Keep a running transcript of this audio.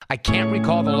I can't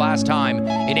recall the last time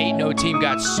an 8-0 team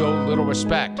got so little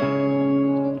respect.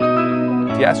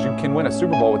 Yes, you can win a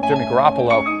Super Bowl with Jimmy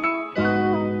Garoppolo.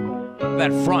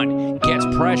 That front gets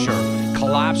pressure,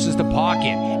 collapses the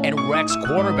pocket, and wrecks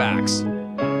quarterbacks.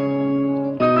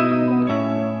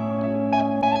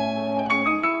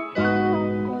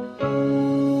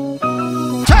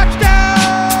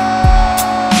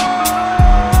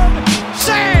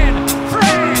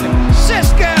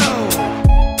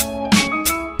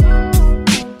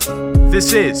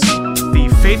 This is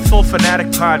the Faithful Fanatic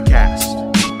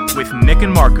Podcast with Nick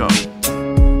and Marco.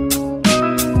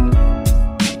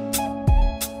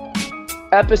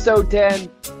 Episode 10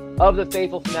 of the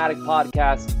Faithful Fanatic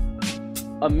Podcast.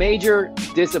 A major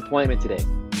disappointment today.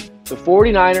 The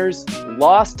 49ers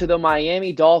lost to the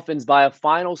Miami Dolphins by a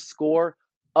final score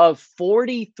of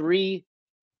 43-17.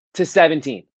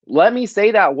 Let me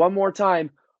say that one more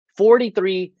time,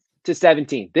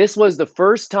 43-17. This was the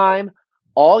first time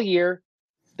all year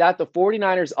that the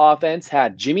 49ers offense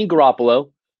had Jimmy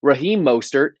Garoppolo, Raheem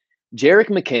Mostert, Jerick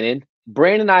McKinnon,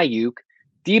 Brandon Ayuk,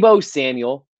 Deebo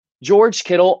Samuel, George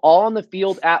Kittle all on the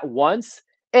field at once,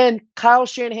 and Kyle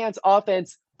Shanahan's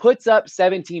offense puts up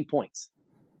 17 points.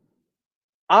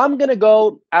 I'm going to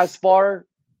go as far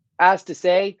as to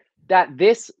say that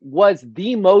this was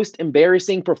the most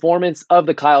embarrassing performance of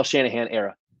the Kyle Shanahan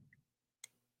era.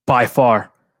 By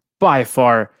far.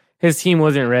 His team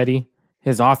wasn't ready.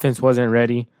 His offense wasn't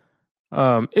ready.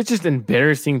 It's just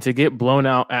embarrassing to get blown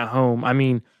out at home. I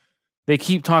mean, they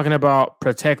keep talking about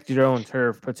protect your own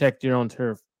turf.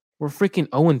 We're freaking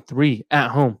 0-3 at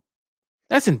home.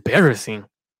 That's embarrassing.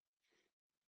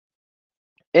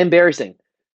 Embarrassing.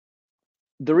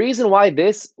 The reason why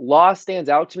this loss stands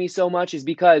out to me so much is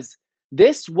because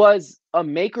this was a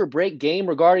make or break game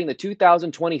regarding the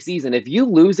 2020 season. If you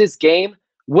lose this game,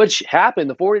 which happened,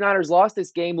 the 49ers lost this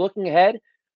game looking ahead,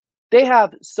 they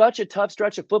have such a tough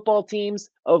stretch of games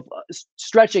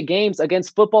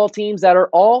against football teams that are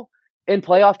all in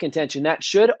playoff contention, that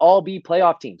should all be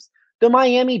playoff teams. The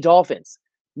Miami Dolphins.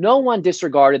 No one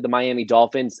disregarded the Miami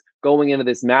Dolphins going into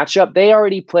this matchup. They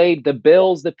already played the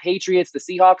Bills, the Patriots, the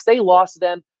Seahawks. They lost to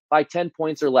them by 10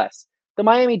 points or less. The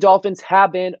Miami Dolphins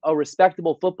have been a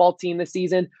respectable football team this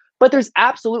season, but there's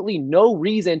absolutely no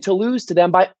reason to lose to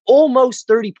them by almost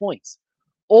 30 points.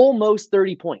 Almost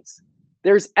 30 points.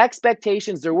 There's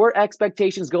expectations. There were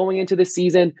expectations going into the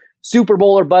season. Super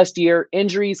Bowl or bust year.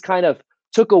 Injuries kind of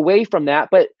took away from that.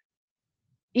 But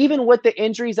even with the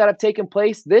injuries that have taken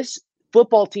place, this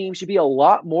football team should be a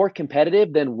lot more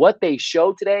competitive than what they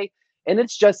showed today. And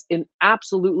it's just an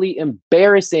absolutely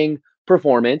embarrassing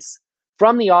performance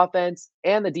from the offense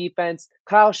and the defense.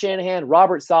 Kyle Shanahan,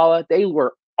 Robert Saleh, they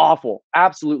were awful.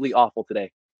 Absolutely awful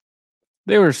today.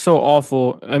 They were so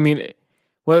awful. I mean,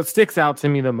 what sticks out to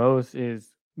me the most is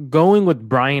going with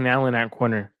Brian Allen at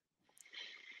corner.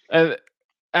 At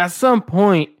some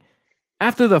point,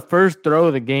 after the first throw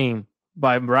of the game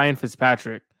by Brian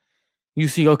Fitzpatrick, you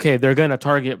see, okay, they're gonna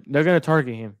target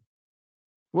him.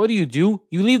 What do? You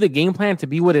leave the game plan to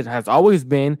be what it has always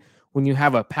been when you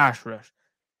have a pass rush.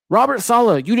 Robert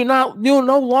Saleh, you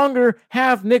no longer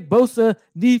have Nick Bosa,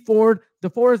 Dee Ford,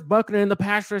 DeForest Buckner in the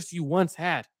pass rush you once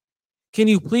had. Can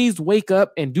you please wake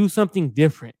up and do something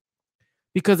different?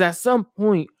 Because at some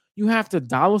point, you have to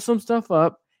dial some stuff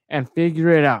up and figure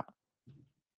it out.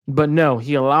 But no,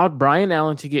 he allowed Brian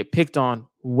Allen to get picked on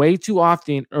way too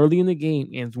often early in the game,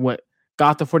 and what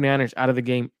got the 49ers out of the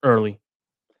game early.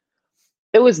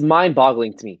 It was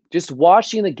mind-boggling to me. Just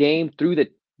watching the game through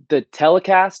the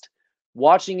telecast,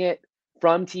 watching it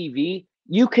from TV,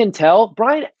 you can tell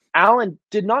Brian Allen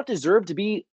did not deserve to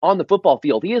be on the football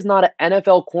field. He is not an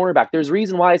NFL cornerback. There's a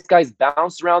reason why this guy's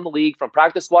bounced around the league from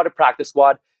practice squad to practice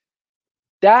squad.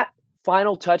 That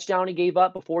final touchdown he gave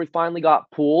up before he finally got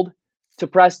pulled to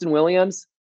Preston Williams,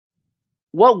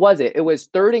 what was it? It was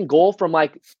 3rd and goal from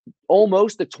like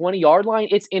almost the 20-yard line.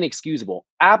 It's inexcusable.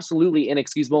 Absolutely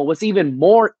inexcusable. What's even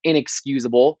more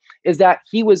inexcusable is that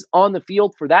he was on the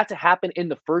field for that to happen in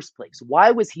the first place.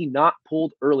 Why was he not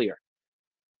pulled earlier?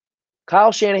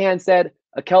 Kyle Shanahan said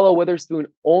Ahkello Witherspoon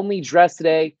only dressed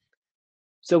today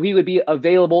so he would be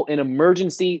available in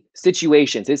emergency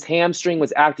situations. His hamstring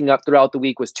was acting up throughout the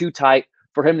week, was too tight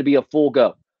for him to be a full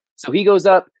go. So he goes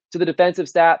up to the defensive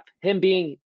staff, him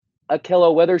being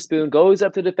Ahkello Witherspoon, goes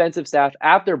up to the defensive staff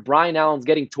after Brian Allen's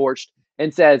getting torched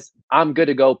and says, I'm good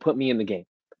to go, put me in the game.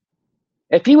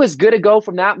 If he was good to go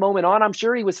from that moment on, I'm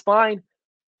sure he was fine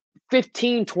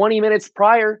 15, 20 minutes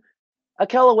prior.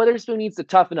 Ahkello Witherspoon needs to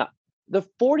toughen up. The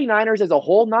 49ers as a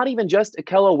whole, not even just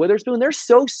Ahkello Witherspoon, they're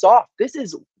so soft. This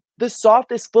is the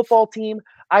softest football team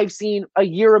I've seen a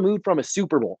year removed from a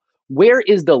Super Bowl. Where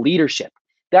is the leadership?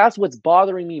 That's what's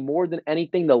bothering me more than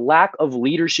anything, the lack of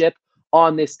leadership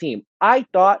on this team. I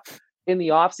thought in the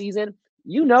offseason,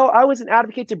 I was an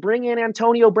advocate to bring in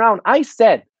Antonio Brown. I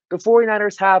said the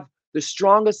 49ers have the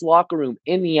strongest locker room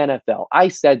in the NFL. I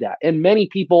said that. And many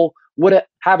people would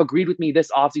have agreed with me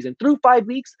this offseason. Through 5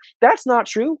 weeks, that's not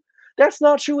true. That's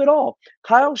not true at all.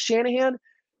 Kyle Shanahan,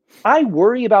 I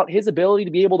worry about his ability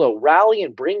to be able to rally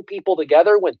and bring people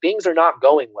together when things are not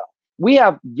going well. We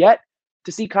have yet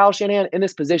to see Kyle Shanahan in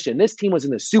this position. This team was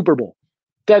in the Super Bowl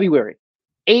February,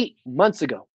 8 months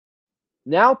ago.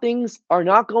 Now things are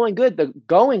not going good. The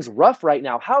going's rough right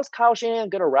now. How's Kyle Shanahan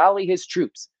going to rally his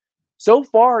troops? So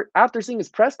far, after seeing his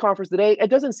press conference today, it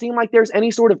doesn't seem like there's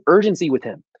any sort of urgency with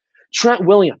him. Trent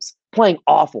Williams playing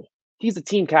awful. He's a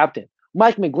team captain.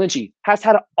 Mike McGlinchey has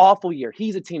had an awful year.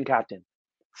 He's a team captain.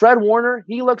 Fred Warner,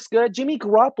 he looks good. Jimmy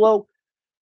Garoppolo,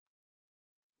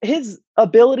 his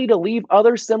ability to leave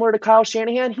others similar to Kyle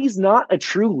Shanahan, he's not a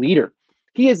true leader.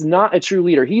 He is not a true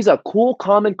leader. He's a cool,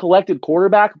 calm, and collected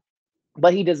quarterback,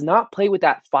 but he does not play with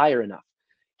that fire enough.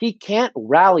 He can't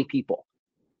rally people.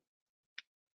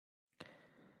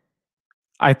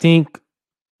 I think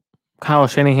Kyle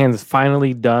Shanahan's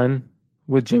finally done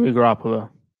with Jimmy Garoppolo.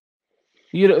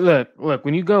 Look,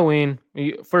 when you go in,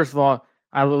 first of all,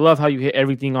 I love how you hit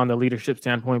everything on the leadership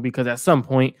standpoint, because at some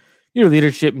point, your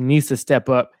leadership needs to step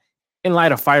up and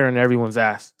light a fire in everyone's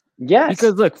ass. Yes.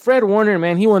 Because look, Fred Warner,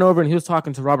 man, he went over and he was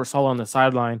talking to Robert Saleh on the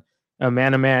sideline,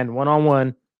 man-to-man,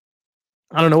 one-on-one.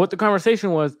 I don't know what the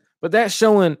conversation was, but that's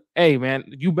showing, hey, man,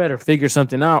 you better figure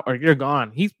something out or you're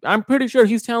gone. I'm pretty sure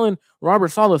he's telling Robert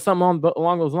Saleh something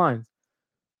along those lines.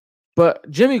 But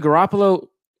Jimmy Garoppolo,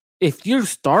 if you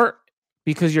start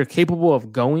because you're capable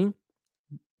of going,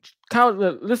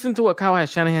 listen to what Kyle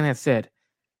Shanahan has said.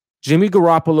 Jimmy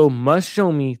Garoppolo must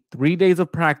show me 3 days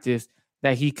of practice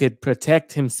that he could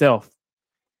protect himself.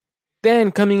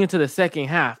 Then coming into the second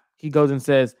half, he goes and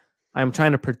says, I'm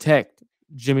trying to protect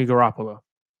Jimmy Garoppolo.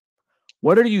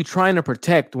 What are you trying to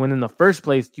protect when in the first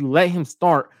place you let him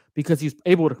start because he's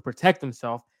able to protect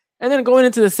himself, and then going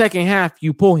into the second half,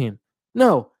 you pull him?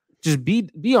 No, just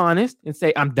be honest and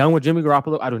say, I'm done with Jimmy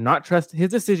Garoppolo. I do not trust his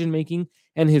decision-making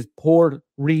and his poor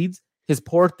reads, his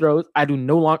poor throws. I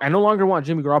no longer want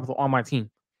Jimmy Garoppolo on my team.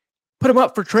 Put him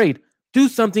up for trade. Do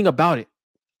something about it.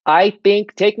 I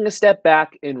think taking a step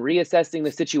back and reassessing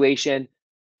the situation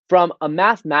from a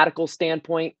mathematical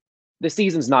standpoint, the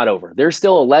season's not over. There's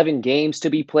still 11 games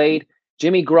to be played.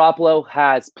 Jimmy Garoppolo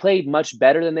has played much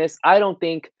better than this. I don't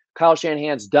think Kyle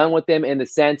Shanahan's done with him in the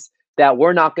sense that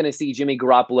we're not going to see Jimmy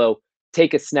Garoppolo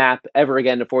take a snap ever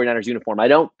again in a 49ers uniform. I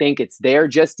don't think it's there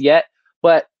just yet,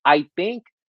 but I think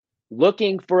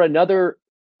looking for another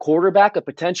quarterback, a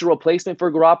potential replacement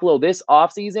for Garoppolo this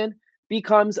offseason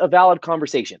becomes a valid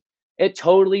conversation. It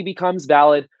totally becomes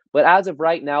valid. But as of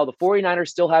right now, the 49ers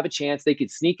still have a chance. They could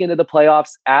sneak into the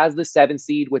playoffs as the 7th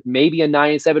seed with maybe a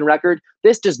 9-7 record.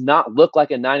 This does not look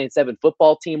like a 9-7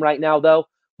 football team right now, though,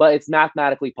 but it's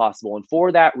mathematically possible. And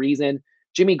for that reason,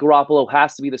 Jimmy Garoppolo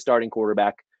has to be the starting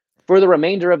quarterback for the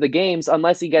remainder of the games,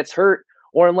 unless he gets hurt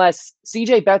or unless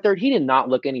CJ Beathard, he did not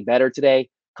look any better today.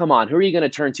 Come on, who are you going to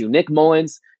turn to? Nick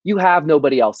Mullins? You have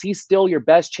nobody else. He's still your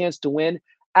best chance to win.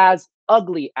 As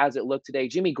ugly as it looked today,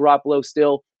 Jimmy Garoppolo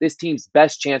still this team's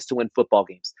best chance to win football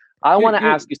games. I want to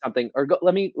ask you something, or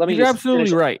let me. You're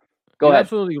absolutely right. Go ahead.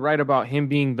 Absolutely right about him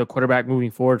being the quarterback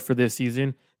moving forward for this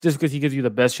season, just because he gives you the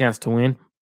best chance to win.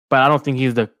 But I don't think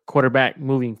he's the quarterback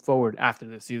moving forward after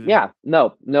this season. Yeah,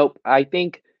 nope. I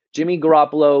think Jimmy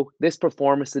Garoppolo, this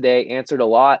performance today, answered a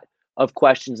lot of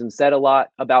questions and said a lot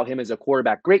about him as a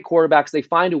quarterback. Great quarterbacks, they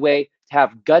find a way to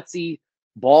have gutsy,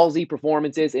 ballsy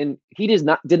performances, and he did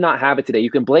not have it today.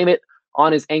 You can blame it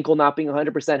on his ankle not being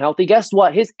 100% healthy. Guess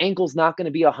what? His ankle's not going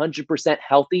to be 100%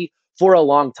 healthy for a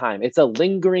long time. It's a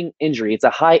lingering injury. It's a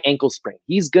high ankle sprain.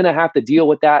 He's going to have to deal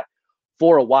with that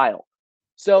for a while.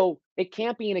 So it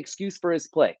can't be an excuse for his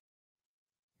play.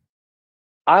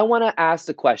 I want to ask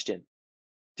the question,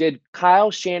 did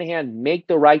Kyle Shanahan make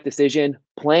the right decision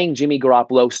playing Jimmy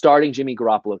Garoppolo, starting Jimmy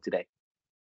Garoppolo today?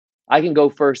 I can go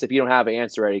first if you don't have an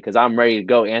answer ready, because I'm ready to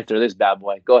go answer this bad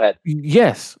boy. Go ahead.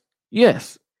 Yes.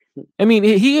 I mean,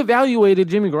 he evaluated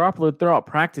Jimmy Garoppolo throughout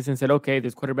practice and said, okay,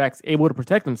 this quarterback's able to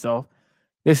protect himself.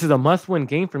 This is a must-win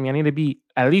game for me. I need to be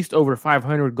at least over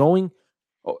 500 going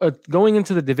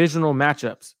into the divisional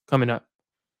matchups coming up.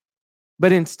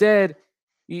 But instead,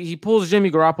 he pulls Jimmy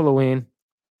Garoppolo in.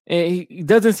 And he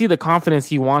doesn't see the confidence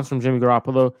he wants from Jimmy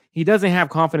Garoppolo. He doesn't have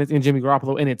confidence in Jimmy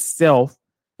Garoppolo in itself.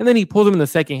 And then he pulls him in the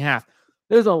second half.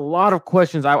 There's a lot of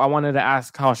questions I wanted to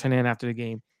ask Kyle Shanahan after the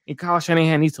game. And Kyle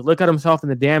Shanahan needs to look at himself in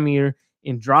the damn mirror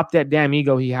and drop that damn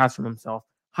ego he has from himself.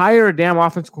 Hire a damn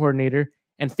offensive coordinator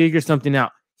and figure something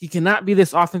out. He cannot be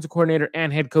this offensive coordinator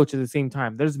and head coach at the same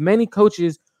time. There's many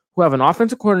coaches who have an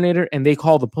offensive coordinator and they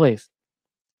call the plays.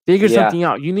 Figure something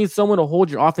out. You need someone to hold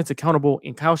your offense accountable,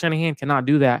 and Kyle Shanahan cannot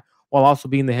do that while also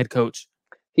being the head coach.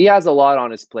 He has a lot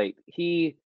on his plate.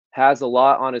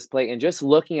 And just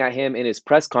looking at him in his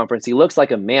press conference, he looks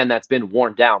like a man that's been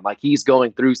worn down, like he's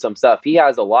going through some stuff. He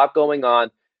has a lot going on.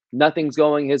 Nothing's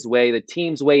going his way, the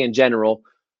team's way in general.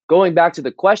 Going back to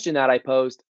the question that I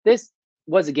posed, this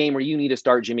was a game where you need to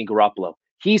start Jimmy Garoppolo.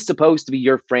 He's supposed to be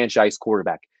your franchise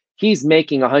quarterback. He's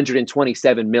making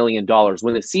 $127 million.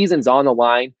 When the season's on the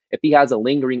line, if he has a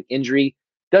lingering injury,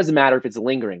 doesn't matter if it's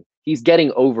lingering. He's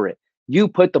getting over it. You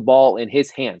put the ball in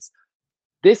his hands.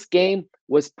 This game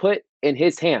was put in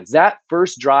his hands. That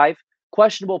first drive,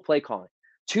 questionable play calling.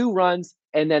 2 runs,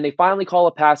 and then they finally call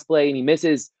a pass play, and he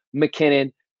misses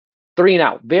McKinnon. 3 and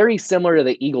out. Very similar to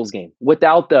the Eagles game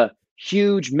without the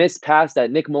huge missed pass that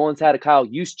Nick Mullins had to Kyle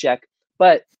Juszczyk.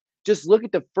 But just look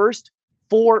at the first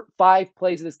 4-5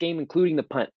 plays of this game, including the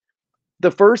punt.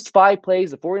 The first 5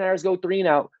 plays, the 49ers go 3 and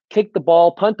out, kick the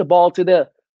ball, punt the ball to the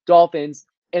Dolphins.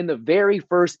 And the very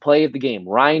first play of the game,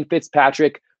 Ryan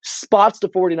Fitzpatrick spots the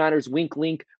 49ers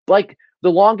wink, like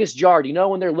the longest yard. You know,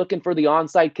 when they're looking for the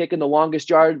onside kick in the longest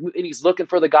yard, and he's looking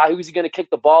for the guy, who's he going to kick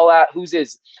the ball at?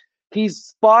 He's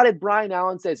spotted Brian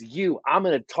Allen, says, I'm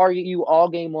going to target you all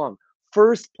game long.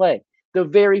 First play, the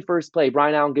very first play,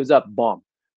 Brian Allen gives up, bomb,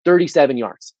 37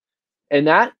 yards. And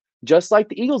that, just like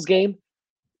the Eagles game,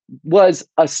 was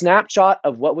a snapshot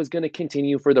of what was going to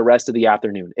continue for the rest of the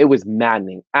afternoon. It was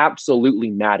maddening, absolutely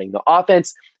maddening. The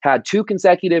offense had 2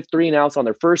 consecutive 3 and outs on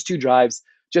their first 2 drives,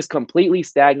 just completely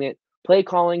stagnant. Play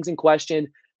callings in question.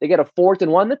 They get a 4th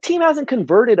and 1. The team hasn't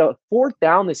converted a 4th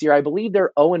down this year. I believe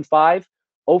they're 0-5,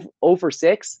 0 for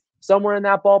 6, somewhere in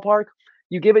that ballpark.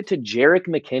 You give it to Jerick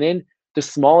McKinnon, the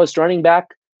smallest running back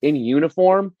in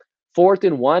uniform, 4th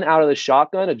and 1 out of the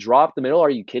shotgun, a drop the middle. Are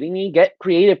you kidding me? Get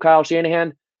creative, Kyle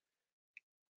Shanahan.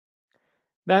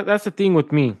 That's the thing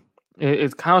with me.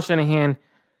 It's Kyle Shanahan.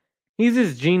 He's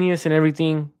this genius and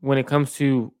everything when it comes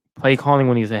to play calling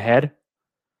when he's ahead.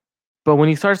 But when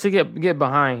he starts to get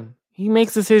behind, he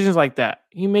makes decisions like that.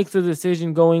 He makes a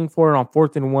decision going for it on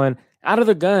 4th and 1 out of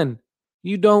the gun.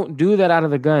 You don't do that out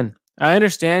of the gun. I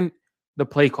understand the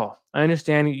play call. I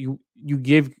understand you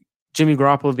give Jimmy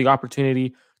Garoppolo the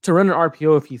opportunity to run an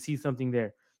RPO if he sees something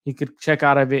there. He could check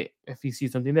out of it if he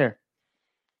sees something there.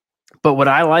 But what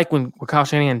I like what Kyle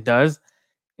Shanahan does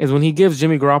is when he gives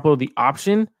Jimmy Garoppolo the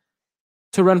option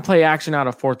to run play action out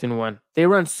of 4th and 1. They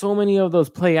run so many of those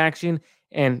play action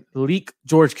and leak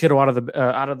George Kittle out of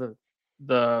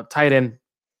the tight end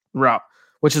route,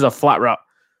 which is a flat route.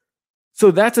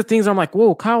 So that's the things I'm like,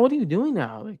 whoa, Kyle, what are you doing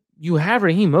now? Like, you have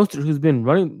Raheem Mostert, who's been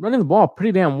running the ball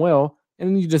pretty damn well, and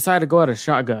then you decide to go out a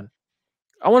shotgun.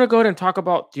 I want to go ahead and talk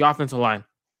about the offensive line,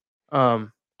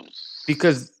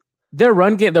 because the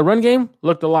run game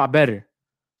looked a lot better,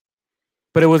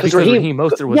 but it was because Raheem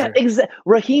Mostert was there. Exactly.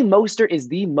 Raheem Mostert is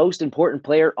the most important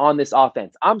player on this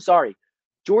offense. I'm sorry.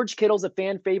 George Kittle's a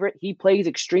fan favorite. He plays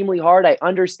extremely hard. I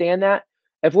understand that.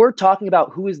 If we're talking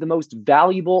about who is the most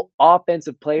valuable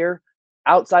offensive player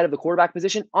outside of the quarterback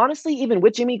position, honestly, even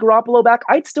with Jimmy Garoppolo back,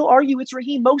 I'd still argue it's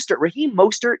Raheem Mostert. Raheem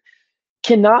Mostert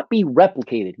cannot be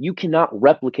replicated. You cannot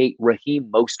replicate Raheem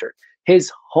Mostert.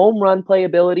 His home run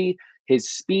playability, his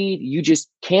speed, you just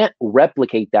can't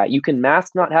replicate that. You can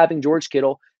mask not having George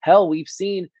Kittle. Hell, we've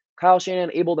seen Kyle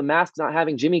Shanahan able to mask not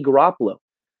having Jimmy Garoppolo.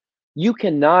 You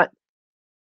cannot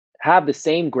have the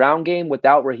same ground game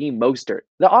without Raheem Mostert.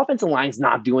 The offensive line's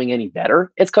not doing any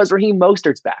better. It's because Raheem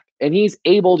Mostert's back, and he's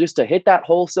able just to hit that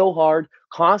hole so hard,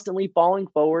 constantly falling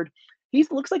forward. He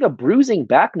looks like a bruising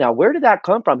back now. Where did that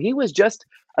come from? He was just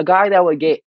a guy that would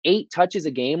get 8 touches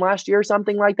a game last year or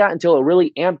something like that until it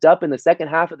really amped up in the second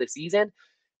half of the season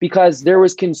because there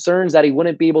was concerns that he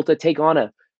wouldn't be able to take on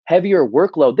a heavier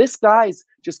workload. This guy's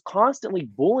just constantly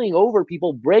bullying over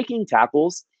people, breaking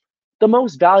tackles. The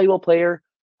most valuable player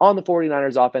on the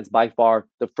 49ers offense by far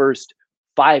the first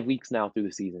 5 weeks now through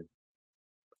the season.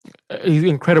 He's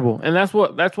incredible. And that's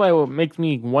why what makes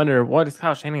me wonder, what is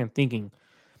Kyle Shanahan thinking?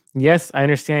 Yes, I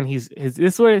understand this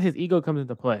is where his ego comes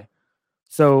into play.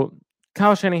 So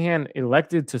Kyle Shanahan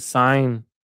elected to sign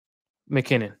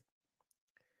McKinnon.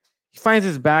 He finds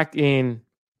his back in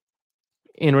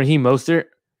Raheem Mostert,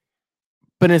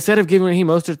 but instead of giving Raheem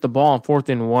Mostert the ball on 4th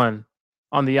and 1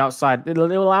 on the outside, they're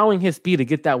allowing his speed to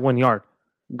get that 1 yard.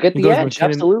 Get the edge, McKinnon,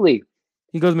 absolutely.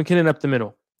 He goes McKinnon up the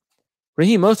middle.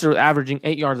 Raheem Mostert was averaging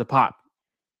 8 yards a pop.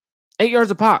 8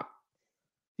 yards a pop.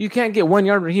 You can't get 1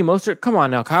 yard Raheem Mostert. Come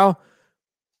on now, Kyle.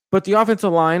 But the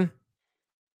offensive line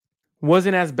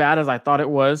wasn't as bad as I thought it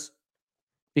was,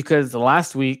 because the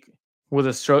last week was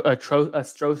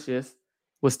atrocious,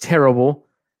 was terrible.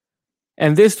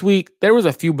 And this week, there was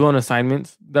a few blown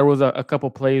assignments. There was a couple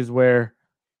plays where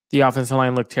the offensive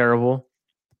line looked terrible.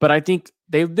 But I think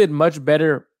they did much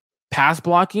better pass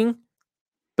blocking,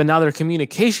 but now their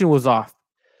communication was off.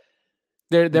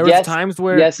 There was times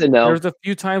where yes and no. There was a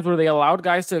few times where they allowed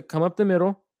guys to come up the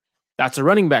middle. That's a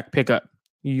running back pickup.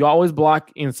 You always block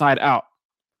inside out.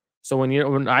 So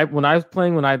when I was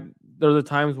playing, there were the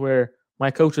times where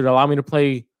my coach would allow me to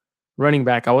play running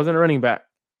back. I wasn't a running back,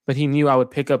 but he knew I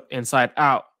would pick up inside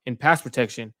out in pass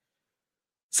protection.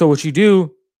 So what you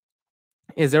do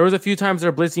is there was a few times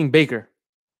they're blitzing Baker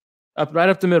right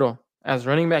up the middle. As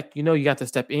running back, you got to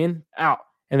step in, out.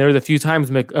 And there was a few times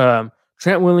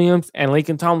Trent Williams and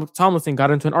Laken Tomlinson got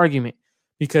into an argument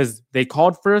because they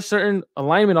called for a certain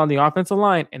alignment on the offensive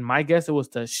line. And my guess, it was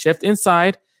to shift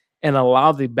inside and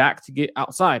allow the back to get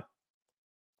outside.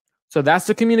 So that's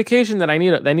the communication that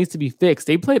that needs to be fixed.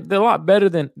 They played a lot better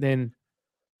than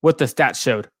what the stats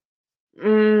showed.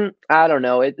 I don't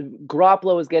know.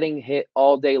 Garoppolo is getting hit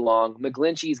all day long.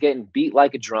 McGlinchey's getting beat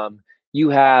like a drum. You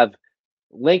have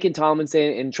Laken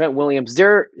Tomlinson and Trent Williams.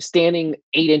 They're standing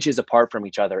 8 inches apart from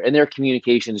each other, and their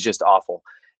communication is just awful.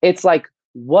 It's like,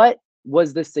 what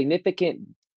was the significant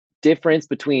difference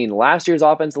between last year's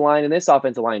offensive line and this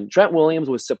offensive line? Trent Williams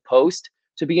was supposed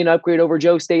to be an upgrade over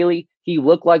Joe Staley. He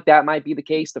looked like that might be the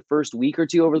case the first week or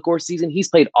two over the course of the season. He's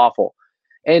played awful.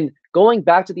 And going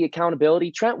back to the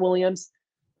accountability, Trent Williams,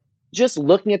 just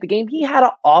looking at the game, he had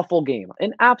an awful game,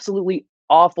 an absolutely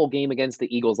awful game against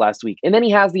the Eagles last week. And then he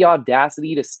has the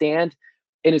audacity to stand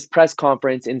in his press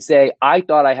conference and say, I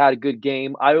thought I had a good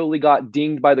game. I only got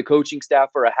dinged by the coaching staff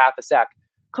for a half a sack.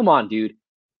 Come on, dude.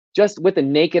 Just with the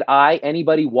naked eye,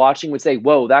 anybody watching would say,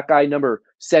 whoa, that guy number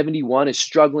 71 is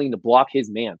struggling to block his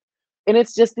man. And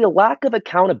it's just the lack of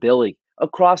accountability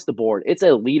across the board. It's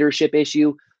a leadership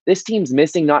issue. This team's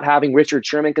missing not having Richard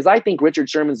Sherman, because I think Richard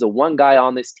Sherman's the one guy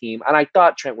on this team, and I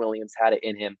thought Trent Williams had it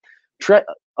in him. Fred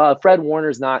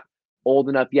Warner's not old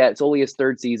enough yet. It's only his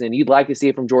 3rd season. You'd like to see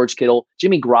it from George Kittle.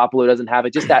 Jimmy Garoppolo doesn't have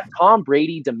it. Just that Tom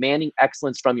Brady demanding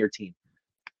excellence from your team.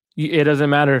 It doesn't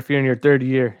matter if you're in your 3rd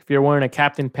year. If you're wearing a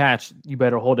captain patch, you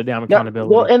better hold it down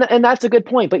accountability. Well, and that's a good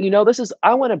point. But,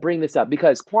 I want to bring this up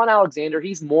because Quan Alexander,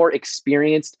 he's more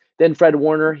experienced than Fred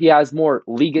Warner. He has more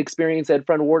league experience than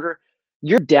Fred Warner.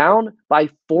 You're down by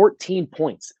 14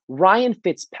 points. Ryan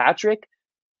Fitzpatrick,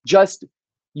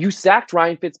 you sacked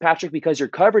Ryan Fitzpatrick because your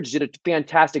coverage did a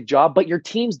fantastic job, but your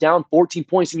team's down 14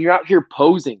 points and you're out here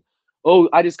posing. Oh,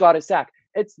 I just got a sack.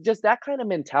 It's just that kind of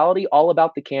mentality, all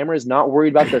about the cameras, not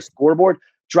worried about the scoreboard,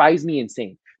 drives me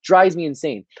insane.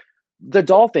 The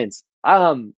Dolphins,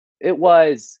 it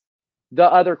was the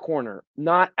other corner,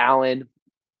 not Allen.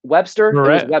 Webster? It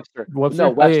was Webster. Webster? No,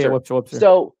 Webster. Yeah,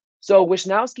 Webster. So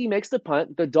Wisnowski makes the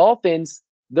punt. The Dolphins,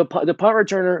 the punt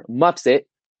returner muffs it.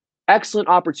 Excellent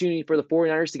opportunity for the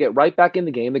 49ers to get right back in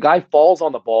the game. The guy falls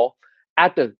on the ball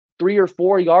at the 3 or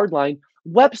 4 yard line.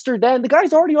 Webster the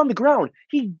guy's already on the ground.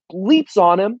 He leaps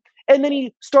on him, and then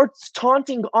he starts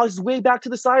taunting on his way back to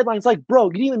the sidelines like, bro,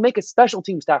 you didn't even make a special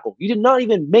teams tackle. You did not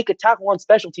even make a tackle on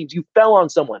special teams. You fell on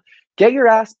someone. Get your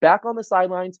ass back on the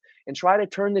sidelines and try to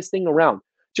turn this thing around.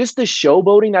 Just the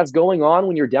showboating that's going on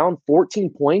when you're down 14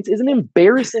 points is an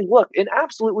embarrassing look, an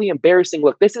absolutely embarrassing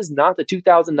look. This is not the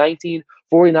 2019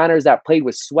 49ers that played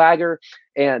with swagger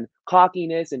and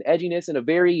cockiness and edginess in a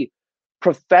very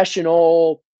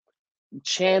professional,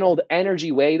 channeled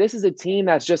energy way. This is a team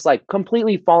that's just like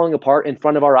completely falling apart in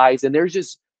front of our eyes, and there's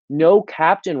just no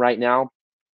captain right now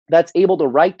that's able to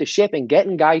right the ship and get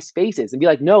in guys' faces and be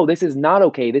like, no, this is not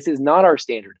okay. This is not our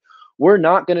standard. We're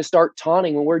not going to start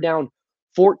taunting when we're down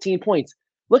 14 points.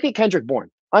 Look at Kendrick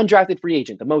Bourne, undrafted free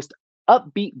agent, the most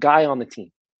upbeat guy on the team.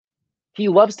 He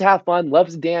loves to have fun,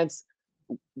 loves to dance,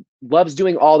 loves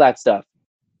doing all that stuff.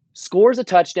 Scores a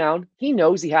touchdown. He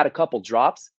knows he had a couple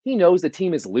drops. He knows the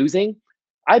team is losing.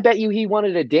 I bet you he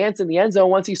wanted to dance in the end zone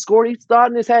once he scored. He thought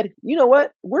in his head, you know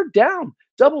what? We're down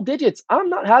double digits. I'm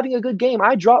not having a good game.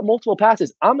 I dropped multiple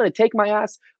passes. I'm going to take my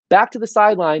ass back to the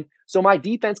sideline so my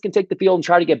defense can take the field and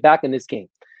try to get back in this game.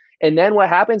 And then what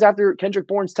happens after Kendrick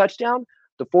Bourne's touchdown?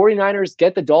 The 49ers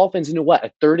get the Dolphins into what?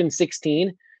 A 3rd and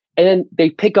 16. And then they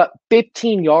pick up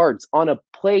 15 yards on a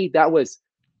play that was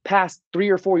past 3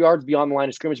 or 4 yards beyond the line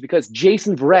of scrimmage because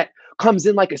Jason Verrett comes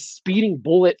in like a speeding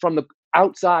bullet from the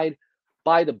outside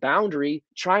by the boundary,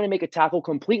 trying to make a tackle,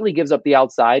 completely gives up the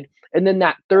outside. And then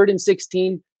that 3rd and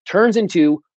 16 turns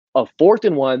into a 4th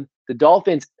and 1. The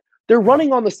Dolphins, they're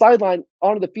running on the sideline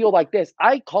onto the field like this.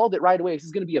 I called it right away. This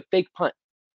is going to be a fake punt.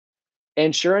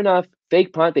 And sure enough,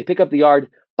 fake punt, they pick up the yard.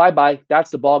 Bye-bye.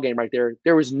 That's the ball game right there.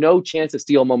 There was no chance to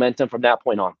steal momentum from that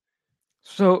point on.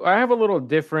 So I have a little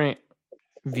different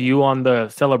view on the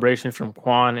celebration from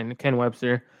Quan and Ken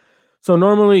Webster. So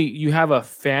normally you have a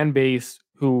fan base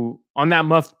who, on that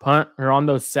muffed punt or on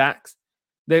those sacks,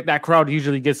 that crowd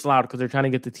usually gets loud because they're trying to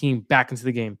get the team back into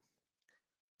the game.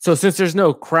 So since there's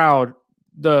no crowd,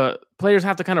 the players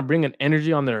have to kind of bring an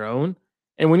energy on their own.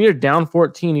 And when you're down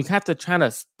 14, you have to try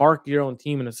to spark your own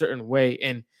team in a certain way.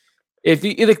 And if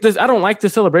you like this, I don't like the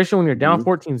celebration when you're down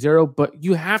 14-0, but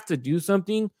you have to do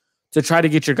something to try to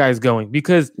get your guys going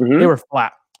because they were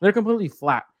flat. They're completely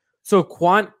flat. So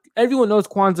everyone knows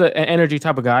Quan's an energy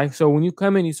type of guy. So when you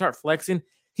come in, you start flexing,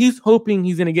 he's hoping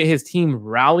he's going to get his team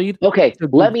rallied. Okay,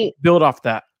 let me build off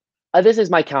that. This is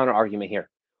my counter argument here.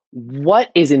 What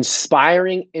is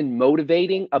inspiring and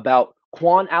motivating about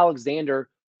Quan Alexander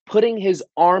putting his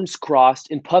arms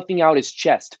crossed and puffing out his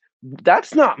chest?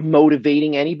 That's not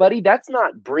motivating anybody. That's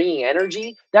not bringing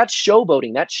energy. That's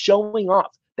showboating. That's showing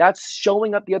off. That's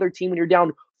showing up the other team when you're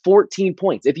down 14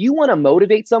 points. If you want to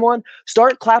motivate someone,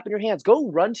 start clapping your hands. Go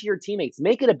run to your teammates.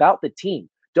 Make it about the team.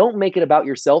 Don't make it about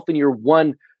yourself and your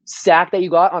one sack that you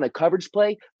got on a coverage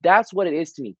play. That's what it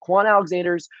is to me. Quan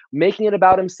Alexander's making it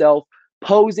about himself,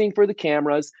 posing for the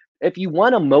cameras. If you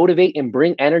want to motivate and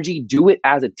bring energy, do it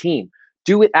as a team.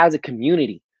 Do it as a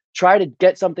community. Try to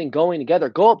get something going together.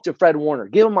 Go up to Fred Warner.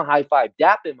 Give him a high five.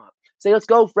 Dap him up. Say, let's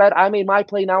go, Fred. I made my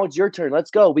play. Now it's your turn.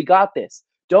 Let's go. We got this.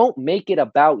 Don't make it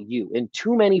about you. And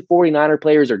too many 49er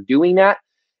players are doing that.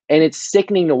 And it's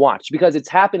sickening to watch because it's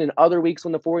happened in other weeks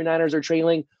when the 49ers are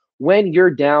trailing. When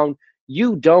you're down,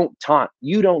 you don't taunt.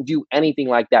 You don't do anything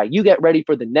like that. You get ready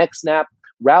for the next snap,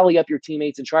 rally up your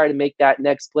teammates, and try to make that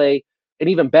next play an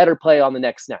even better play on the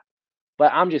next snap.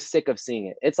 But I'm just sick of seeing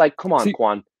it. It's like, come on,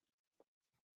 Quan.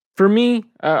 For me,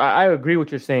 I agree with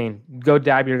what you're saying. Go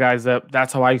dab your guys up.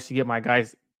 That's how I used to get my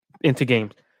guys into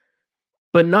games.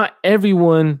 But not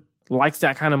everyone likes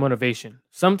that kind of motivation.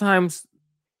 Sometimes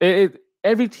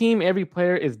every team, every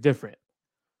player is different.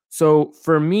 So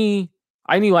for me,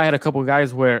 I knew I had a couple of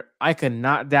guys where I could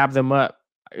not dab them up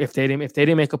if they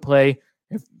didn't make a play,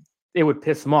 if it would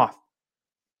piss them off.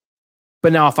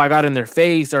 But now if I got in their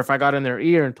face or if I got in their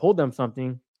ear and told them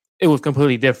something, it was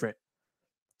completely different.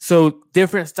 So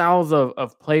different styles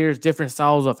of players, different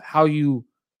styles of how you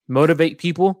motivate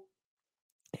people.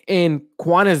 And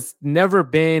Quan has never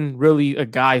been really a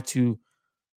guy to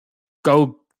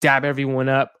go dab everyone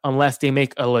up unless they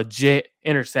make a legit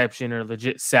interception or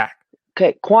legit sack.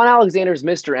 Okay, Quan Alexander's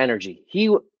Mr. Energy.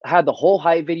 He had the whole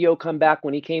hype video come back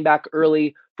when he came back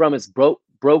early from his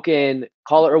broken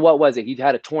collar, or what was it? He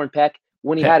had a torn pec.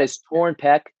 When he had his torn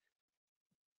pec,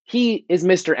 he is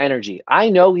Mr. Energy. I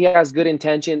know he has good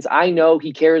intentions. I know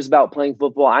he cares about playing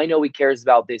football. I know he cares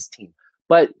about this team.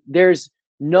 But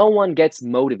no one gets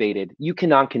motivated. You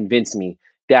cannot convince me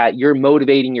that you're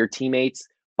motivating your teammates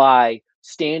by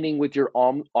standing with your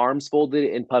arms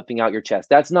folded and puffing out your chest.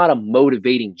 That's not a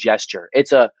motivating gesture.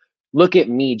 It's a look at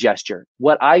me gesture.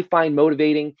 What I find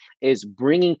motivating is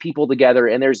bringing people together,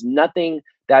 and there's nothing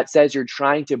that says you're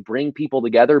trying to bring people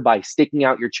together by sticking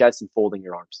out your chest and folding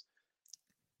your arms.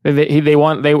 They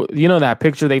want that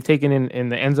picture they've taken in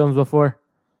the end zones before?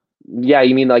 Yeah,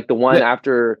 you mean like the one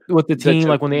after with the team,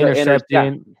 like when they intercept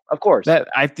in? Of course. That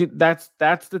I think that's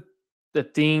the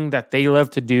thing that they love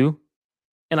to do.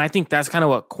 And I think that's kind of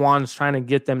what Quan's trying to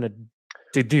get them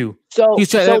to do. So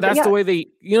that's the way they,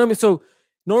 you know what I mean? So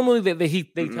normally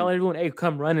they tell everyone, hey,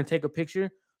 come run and take a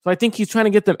picture. So I think he's trying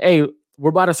to get them, hey, we're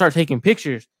about to start taking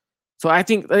pictures. So I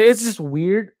think it's just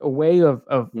weird a way of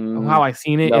how I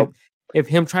seen it. Nope. If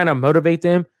him trying to motivate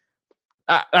them,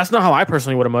 that's not how I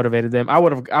personally would have motivated them. I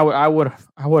would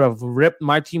have ripped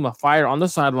my team a fire on the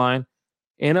sideline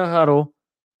in a huddle,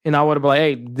 and I would have been like,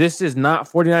 hey, this is not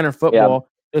 49er football.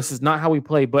 Yeah. This is not how we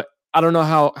play. But I don't know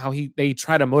how they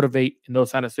try to motivate in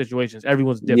those kind of situations.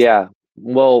 Everyone's different. Yeah.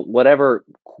 Well, whatever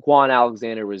Quan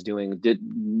Alexander was doing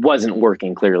wasn't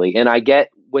working clearly. And I get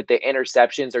with the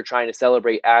interceptions, they're trying to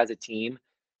celebrate as a team.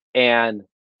 And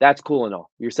that's cool and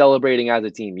all. You're celebrating as a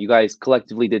team. You guys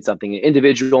collectively did something. An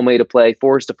individual made a play,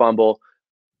 forced a fumble,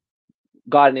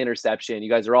 got an interception. You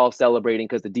guys are all celebrating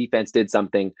because the defense did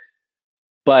something.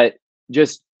 But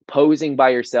just posing by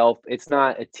yourself, it's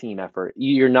not a team effort.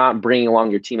 You're not bringing along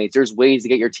your teammates. There's ways to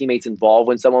get your teammates involved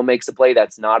when someone makes a play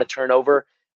that's not a turnover.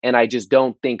 And I just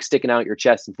don't think sticking out your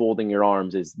chest and folding your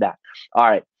arms is that. All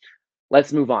right,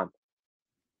 let's move on.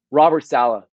 Robert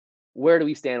Saleh, where do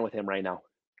we stand with him right now?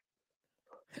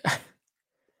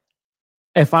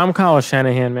 If I'm Kyle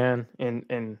Shanahan, man,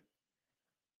 and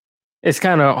it's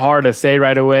kind of hard to say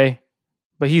right away,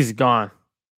 but he's gone.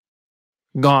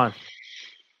 Gone.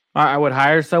 I would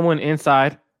hire someone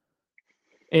inside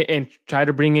and try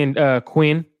to bring in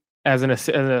Quinn as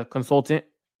a consultant,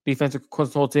 defensive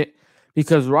consultant,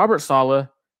 because Robert Saleh,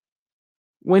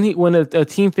 when a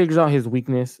team figures out his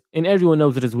weakness, and everyone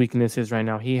knows what his weakness is right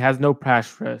now, he has no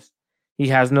pass rush, he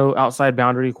has no outside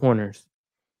boundary corners.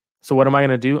 So what am I going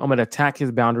to do? I'm going to attack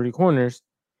his boundary corners,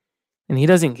 and he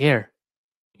doesn't care.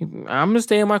 I'm going to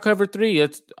stay in my cover three.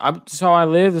 That's how I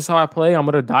live. That's how I play. I'm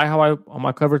going to die on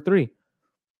my cover three.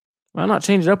 Why not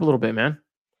change it up a little bit, man?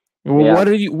 Well,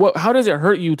 Yeah. how does it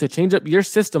hurt you to change up your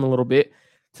system a little bit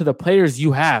to the players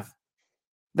you have?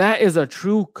 That is a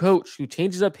true coach who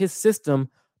changes up his system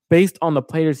based on the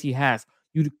players he has.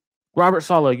 Robert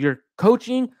Saleh, you're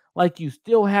coaching like you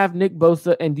still have Nick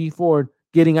Bosa and D Ford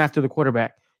getting after the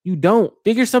quarterback. You don't.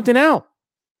 Figure something out.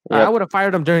 I Yep. would have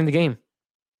fired him during the game.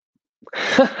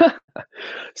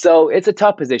 So it's a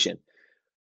tough position.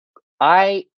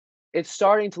 It's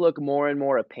starting to look more and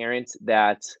more apparent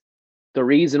that the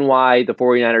reason why the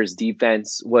 49ers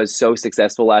defense was so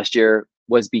successful last year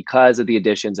was because of the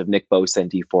additions of Nick Bosa and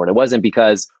D Ford. It wasn't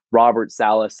because Robert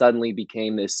Saleh suddenly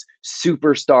became this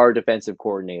superstar defensive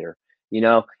coordinator,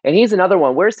 And he's another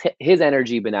one. Where's his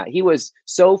energy been at? He was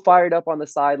so fired up on the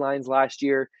sidelines last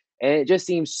year, and it just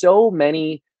seems so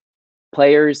many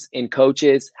players and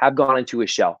coaches have gone into a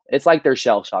shell. It's like they're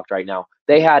shell shocked right now.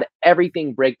 They had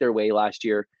everything break their way last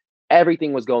year.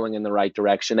 Everything was going in the right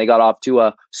direction. They got off to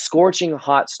a scorching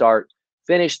hot start,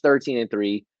 finished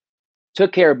 13-3,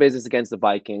 took care of business against the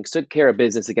Vikings, took care of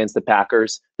business against the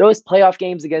Packers. Those playoff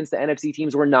games against the NFC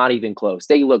teams were not even close.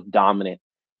 They looked dominant,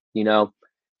 you know.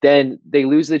 Then they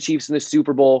lose to the Chiefs in the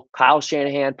Super Bowl. Kyle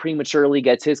Shanahan prematurely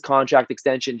gets his contract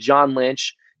extension. John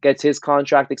Lynch gets his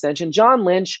contract extension. John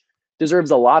Lynch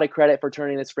deserves a lot of credit for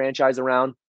turning this franchise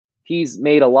around. He's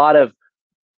made a lot of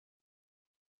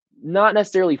not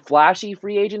necessarily flashy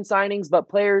free agent signings, but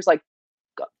players like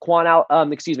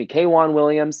K'Wan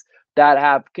Williams that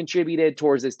have contributed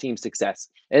towards this team's success.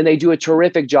 And they do a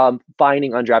terrific job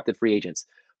finding undrafted free agents.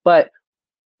 But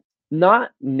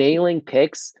not nailing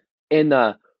picks in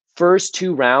the first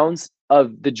two rounds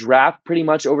of the draft pretty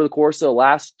much over the course of the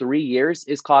last 3 years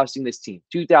is costing this team.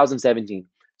 2017,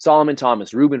 Solomon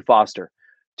Thomas, Reuben Foster.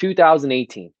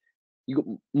 2018,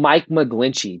 Mike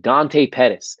McGlinchey, Dante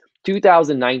Pettis.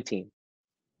 2019,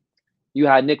 you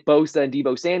had Nick Bosa and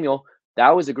Deebo Samuel.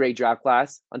 That was a great draft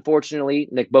class. Unfortunately,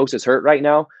 Nick Bosa's hurt right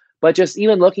now. But just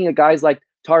even looking at guys like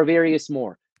Tarvarius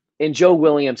Moore and Joe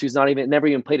Williams, who's never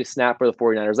even played a snap for the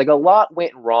 49ers. Like a lot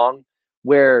went wrong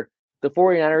where the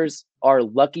 49ers are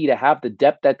lucky to have the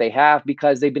depth that they have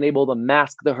because they've been able to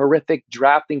mask the horrific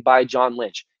drafting by John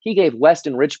Lynch. He gave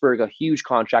Weston Richburg a huge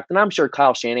contract, and I'm sure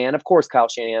Kyle Shanahan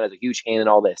has a huge hand in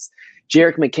all this.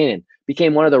 Jerick McKinnon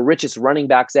became one of the richest running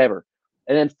backs ever.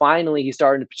 And then finally, he's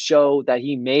starting to show that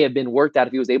he may have been worked out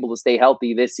if he was able to stay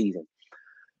healthy this season.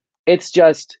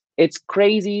 It's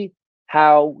crazy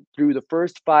how through the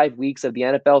first 5 weeks of the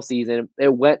NFL season,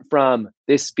 it went from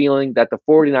this feeling that the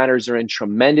 49ers are in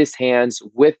tremendous hands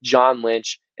with John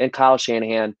Lynch and Kyle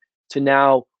Shanahan to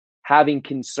now having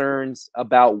concerns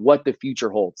about what the future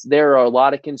holds. There are a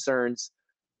lot of concerns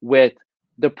with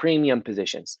the premium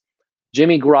positions.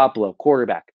 Jimmy Garoppolo,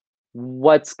 quarterback.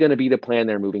 What's going to be the plan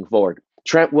there moving forward?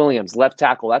 Trent Williams, left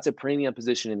tackle. That's a premium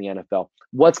position in the NFL.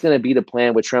 What's going to be the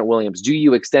plan with Trent Williams? Do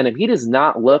you extend him? He does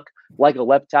not look like a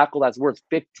left tackle that's worth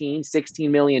 $15-16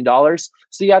 million.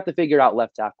 So you have to figure out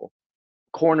left tackle.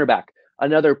 Cornerback,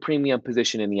 another premium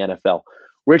position in the NFL.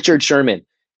 Richard Sherman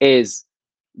is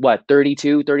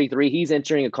 32, 33. He's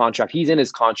entering a contract. He's in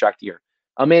his contract year.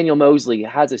 Emmanuel Mosley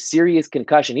has a serious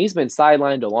concussion. He's been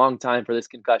sidelined a long time for this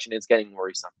concussion. It's getting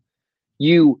worrisome.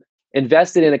 You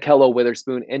invested in Akello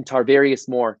Witherspoon and Tarvarius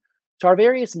Moore.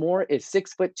 Tarvarius Moore is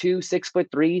 6'2",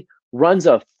 6'3", runs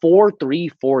a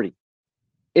 4.3 40.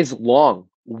 Is long.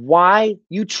 Why?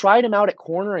 You tried him out at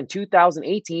corner in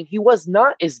 2018. He was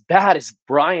not as bad as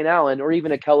Brian Allen or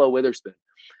even Akello Witherspoon.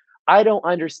 I don't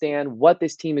understand what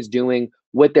this team is doing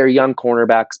with their young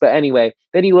cornerbacks. But anyway,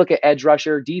 then you look at edge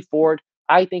rusher, D Ford.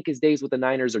 I think his days with the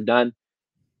Niners are done.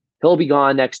 He'll be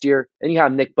gone next year. And you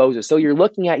have Nick Bosa. So you're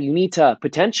looking at, you need to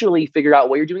potentially figure out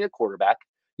what you're doing at quarterback.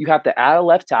 You have to add a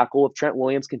left tackle if Trent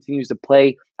Williams continues to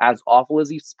play as awful as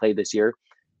he's played this year.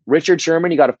 Richard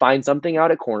Sherman, you got to find something out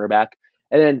at cornerback.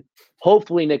 And then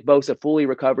hopefully Nick Bosa fully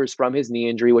recovers from his knee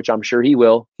injury, which I'm sure he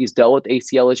will. He's dealt with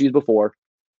ACL issues before.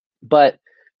 But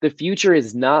the future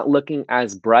is not looking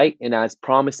as bright and as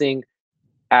promising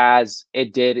as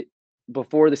it did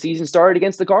before the season started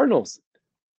against the Cardinals.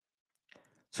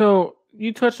 So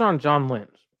you touched on John Lynch,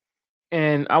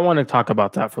 and I want to talk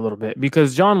about that for a little bit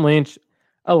because John Lynch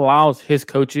allows his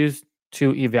coaches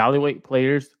to evaluate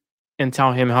players and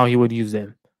tell him how he would use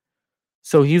them.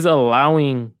 So he's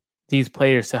allowing these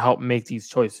players to help make these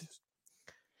choices.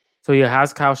 So he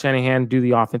has Kyle Shanahan do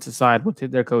the offensive side with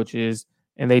their coaches,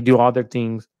 and they do all their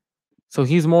things. So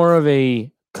he's more of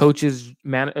a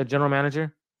a general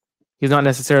manager. He's not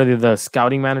necessarily the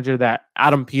scouting manager that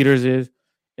Adam Peters is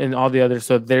and all the others.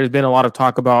 So there's been a lot of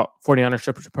talk about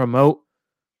 49ers to promote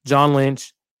John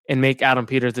Lynch and make Adam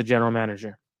Peters the general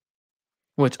manager,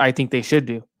 which I think they should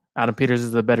do. Adam Peters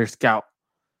is a better scout.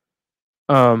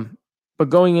 But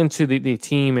going into the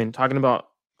team and talking about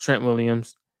Trent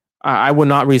Williams, I would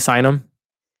not re-sign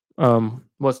him.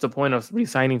 What's the point of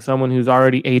re-signing someone who's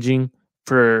already aging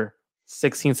for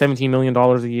 $16, $17 million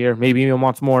a year, maybe even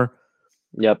wants more?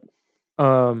 Yep.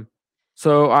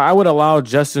 So I would allow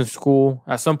Justin School.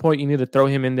 At some point, you need to throw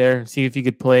him in there and see if he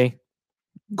could play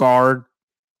guard,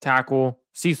 tackle,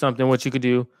 see something, what you could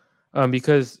do.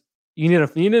 Because you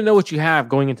need to know what you have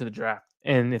going into the draft.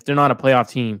 And if they're not a playoff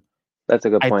team, that's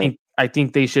a good point. I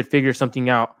think they should figure something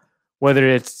out. Whether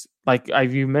it's like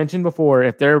you mentioned before,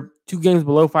 if they're 2 games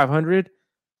below 500,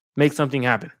 make something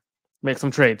happen. Make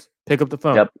some trades. Pick up the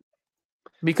phone. Yep.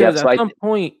 Because at some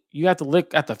point, you have to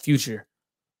look at the future.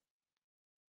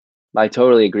 I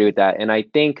totally agree with that. And I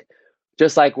think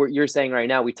just like what you're saying right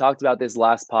now, we talked about this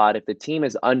last pod. If the team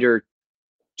is under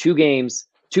 2 games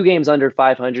under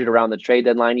 500 around the trade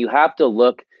deadline, you have to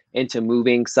look into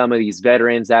moving some of these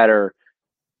veterans that are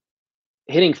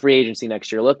hitting free agency next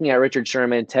year. Looking at Richard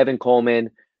Sherman, Tevin Coleman,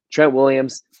 Trent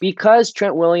Williams. Because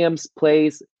Trent Williams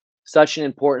plays such an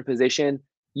important position,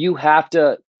 you have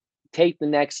to take the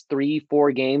next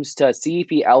 3-4 games to see if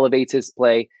he elevates his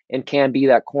play and can be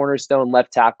that cornerstone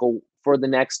left tackle for the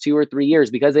next 2 or 3 years,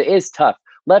 because it is tough.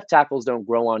 Left tackles don't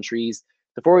grow on trees.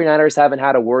 The 49ers haven't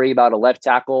had to worry about a left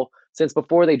tackle since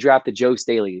before they drafted Joe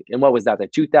Staley. And what was that, the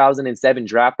 2007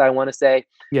 draft, I want to say?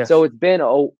 Yes. So it's been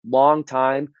a long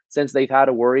time since they've had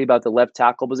to worry about the left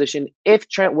tackle position. If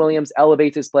Trent Williams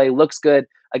elevates his play, looks good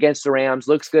against the Rams,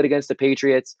 looks good against the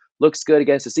Patriots, looks good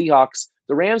against the Seahawks,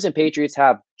 the Rams and Patriots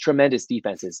have tremendous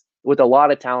defenses with a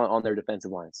lot of talent on their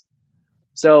defensive lines.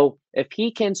 So if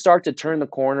he can start to turn the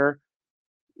corner,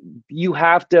 you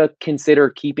have to consider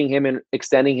keeping him and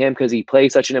extending him because he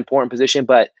plays such an important position.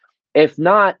 But if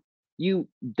not, you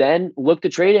then look to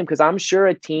trade him, because I'm sure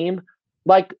a team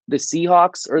like the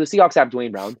Seahawks have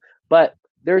Dwayne Brown, but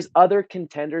there's other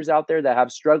contenders out there that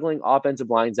have struggling offensive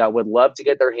lines that would love to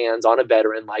get their hands on a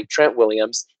veteran like Trent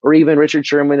Williams or even Richard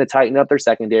Sherman to tighten up their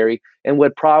secondary, and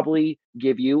would probably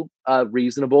give you a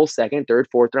reasonable 2nd, 3rd,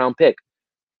 4th round pick.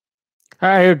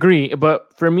 I agree.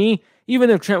 But for me,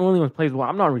 even if Trent Williams plays well,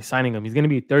 I'm not re-signing him. He's going to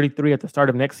be 33 at the start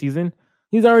of next season.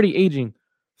 He's already aging.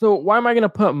 So why am I going to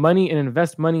put money and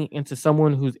invest money into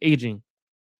someone who's aging?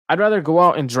 I'd rather go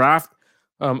out and draft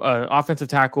an offensive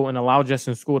tackle and allow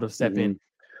Justin School to step in.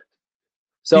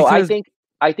 So because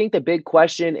I think the big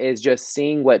question is just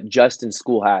seeing what Justin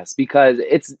School has, because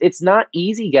it's not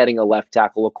easy getting a left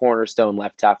tackle, a cornerstone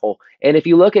left tackle. And if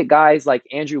you look at guys like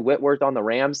Andrew Whitworth on the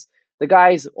Rams, the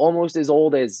guy's almost as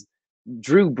old as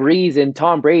Drew Brees and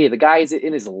Tom Brady. The guy's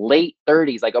in his late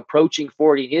 30s, like approaching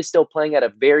 40. He's still playing at a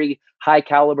very high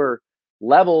caliber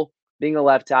level, being a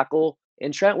left tackle.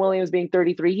 And Trent Williams being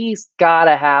 33, he's got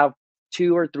to have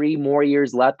 2 or 3 more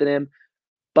years left in him.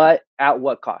 But at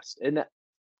what cost? And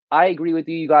I agree with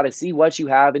you. You got to see what you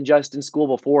have in Justin School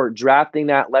before drafting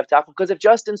that left tackle. Because if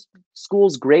Justin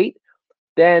School's great,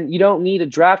 then you don't need to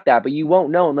draft that, but you won't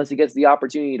know unless he gets the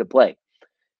opportunity to play.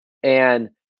 And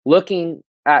looking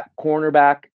at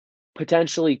cornerback,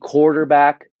 potentially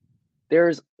quarterback,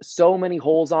 there's so many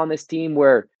holes on this team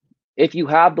where if you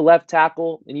have the left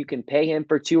tackle and you can pay him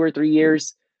for 2 or 3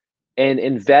 years and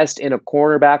invest in a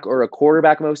cornerback or a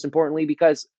quarterback, most importantly,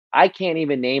 because I can't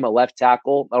even name a left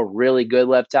tackle, a really good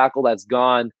left tackle that's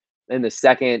gone in the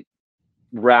 2nd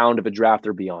round of a draft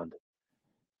or beyond.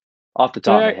 Off the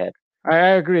top of my head. I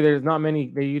agree. There's not many.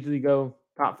 They usually go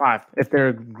top 5. If they're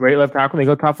a great left tackle, they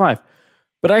go top 5.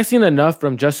 But I've seen enough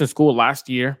from Justin School last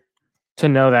year to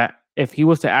know that if he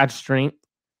was to add strength,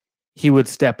 he would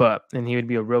step up and he would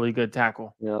be a really good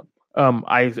tackle. Yeah.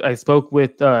 I spoke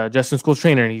with Justin School's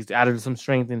trainer, and he's added some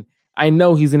strength, and I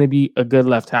know he's going to be a good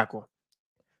left tackle.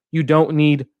 You don't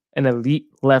need an elite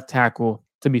left tackle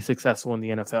to be successful in the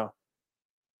NFL.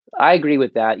 I agree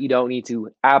with that. You don't need to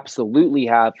absolutely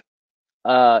have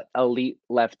elite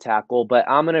left tackle, but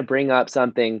I'm going to bring up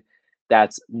something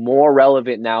that's more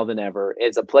relevant now than ever.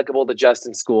 It's applicable to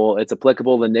Justin School. It's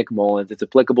applicable to Nick Mullins. It's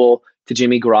applicable to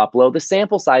Jimmy Garoppolo. The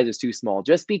sample size is too small.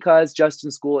 Just because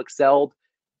Justin School excelled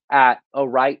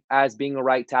as being a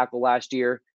right tackle last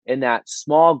year, in that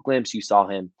small glimpse you saw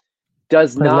him,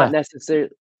 does Play not left. necessarily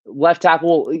left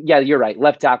tackle. Yeah, you're right.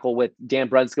 Left tackle with Dan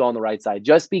Brunskill on the right side,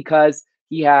 just because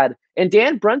and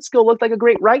Dan Brunskill looked like a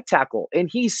great right tackle, and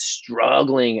he's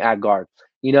struggling at guard,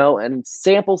 and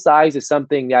sample size is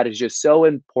something that is just so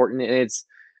important, and it's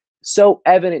so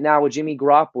evident now with Jimmy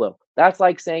Garoppolo. That's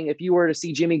like saying if you were to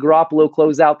see Jimmy Garoppolo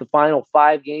close out the final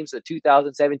 5 games of the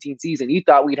 2017 season, you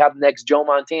thought we'd have the next Joe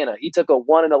Montana. He took a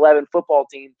 1-11 football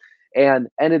team and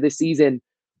ended the season,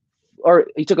 or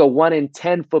he took a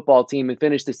 1-10 football team and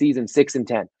finished the season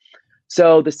 6-10.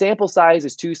 So the sample size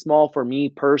is too small for me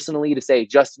personally to say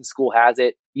Justin School has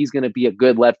it. He's going to be a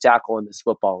good left tackle in this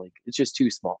football league. It's just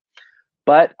too small.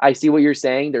 But I see what you're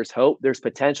saying. There's hope. There's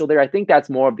potential there. I think that's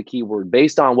more of the key word.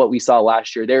 Based on what we saw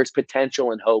last year, there's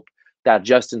potential and hope that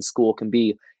Justin School can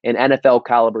be an NFL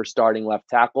caliber starting left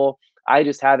tackle. I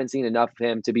just haven't seen enough of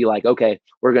him to be like, okay,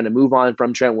 we're going to move on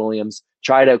from Trent Williams,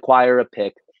 try to acquire a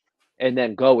pick, and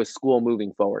then go with School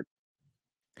moving forward.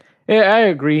 Yeah, I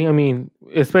agree. I mean,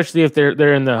 especially if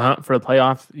they're in the hunt for the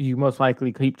playoffs, you most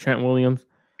likely keep Trent Williams.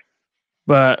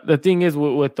 But the thing is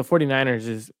with the 49ers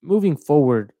is moving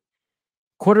forward,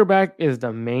 quarterback is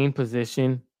the main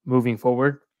position moving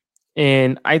forward.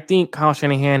 And I think Kyle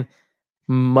Shanahan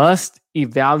must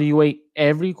evaluate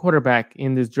every quarterback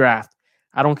in this draft.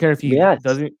 I don't care if he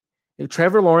doesn't. If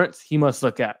Trevor Lawrence, he must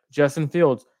look at. Justin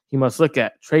Fields, he must look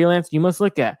at. Trey Lance, you must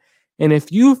look at. And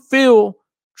if you feel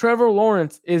Trevor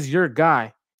Lawrence is your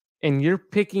guy and you're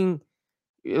picking,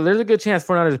 there's a good chance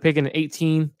 49ers are picking an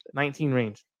 18, 19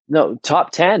 range. No,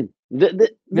 top 10. This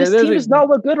team does not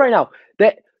look good right now.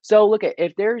 So look at,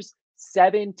 if there's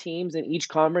 7 teams in each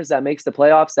conference that makes the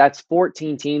playoffs, that's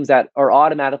 14 teams that are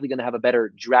automatically going to have a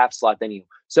better draft slot than you.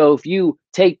 So if you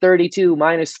take 32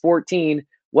 minus 14,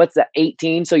 what's that,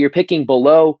 18? So you're picking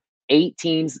below 8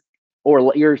 teams,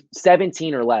 or you're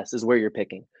 17 or less is where you're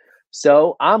picking.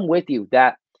 So I'm with you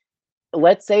that,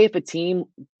 let's say if a team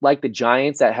like the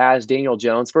Giants that has Daniel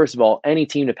Jones, first of all, any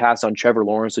team to pass on Trevor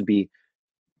Lawrence would be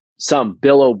some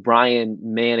Bill O'Brien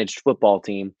managed football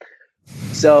team.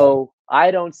 So I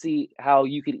don't see how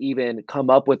you could even come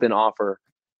up with an offer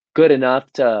good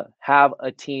enough to have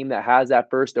a team that has that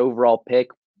first overall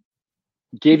pick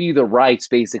give you the rights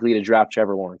basically to draft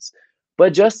Trevor Lawrence.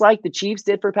 But just like the Chiefs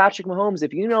did for Patrick Mahomes,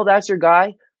 if you know that's your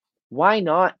guy, why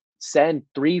not send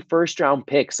 3 first-round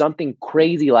picks, something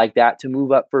crazy like that, to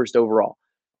move up first overall?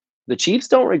 The Chiefs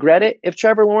don't regret it. If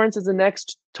Trevor Lawrence is the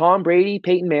next Tom Brady,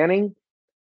 Peyton Manning,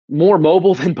 more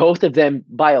mobile than both of them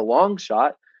by a long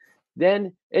shot,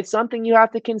 then it's something you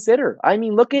have to consider. I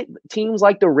mean, look at teams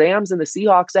like the Rams and the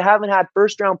Seahawks that haven't had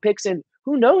first-round picks in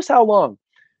who knows how long.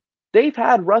 They've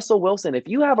had Russell Wilson. If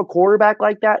you have a quarterback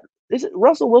like that,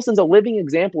 Russell Wilson's a living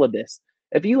example of this.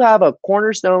 If you have a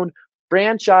cornerstone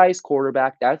franchise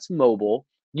quarterback that's mobile,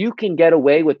 you can get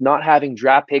away with not having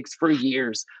draft picks for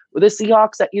years. With the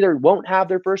Seahawks that either won't have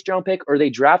their first-round pick or they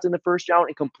draft in the first round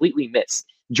and completely miss.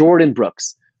 Jordan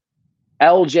Brooks,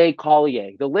 LJ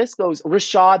Collier, the list goes,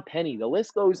 Rashad Penny, the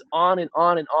list goes on and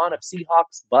on and on of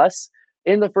Seahawks busts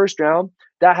in the first round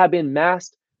that have been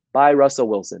masked by Russell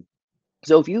Wilson.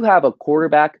 So if you have a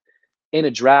quarterback in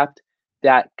a draft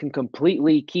that can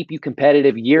completely keep you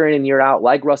competitive year in and year out,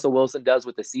 like Russell Wilson does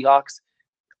with the Seahawks,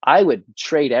 I would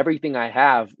trade everything I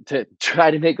have to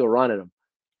try to make a run at him.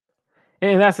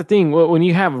 And that's the thing. When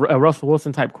you have a Russell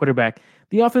Wilson type quarterback,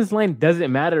 the offensive line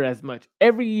doesn't matter as much.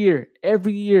 Every year,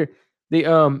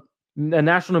 the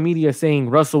national media is saying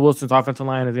Russell Wilson's offensive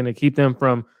line is going to keep them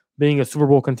from being a Super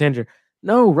Bowl contender.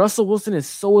 No, Russell Wilson is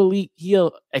so elite. He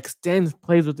extends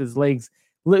plays with his legs.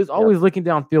 He's always looking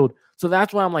downfield. So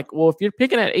that's why I'm like, well, if you're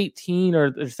picking at 18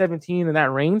 or 17 in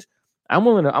that range, I'm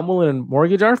willing to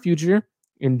mortgage our future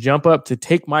and jump up to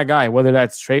take my guy, whether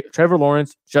that's Trevor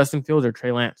Lawrence, Justin Fields, or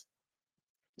Trey Lance.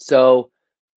 So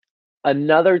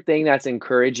another thing that's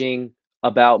encouraging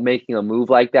about making a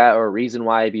move like that, or a reason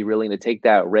why I'd be willing to take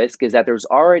that risk, is that there's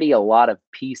already a lot of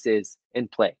pieces in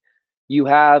play. You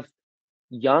have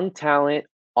young talent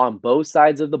on both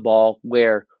sides of the ball,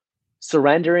 where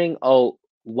surrendering a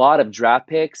lot of draft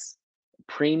picks,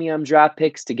 premium draft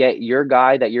picks, to get your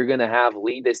guy that you're going to have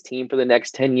lead this team for the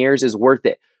next 10 years is worth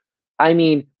it. I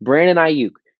mean, Brandon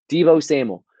Ayuk, Deebo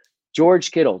Samuel, George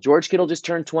Kittle. George Kittle just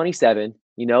turned 27,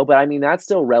 but I mean, that's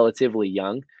still relatively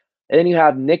young. And then you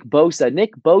have Nick Bosa.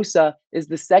 Nick Bosa is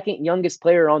the second youngest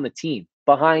player on the team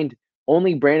behind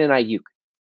only Brandon Ayuk.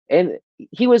 And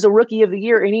he was a rookie of the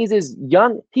year, and he's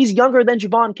younger than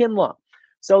Javon Kinlaw.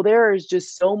 So there is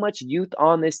just so much youth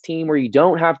on this team where you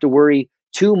don't have to worry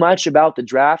too much about the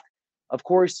draft. Of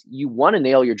course, you want to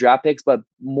nail your draft picks, but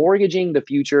mortgaging the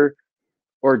future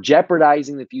or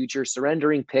jeopardizing the future,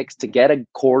 surrendering picks to get a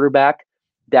quarterback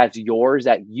that's yours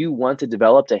that you want to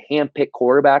develop to handpick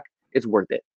quarterback, it's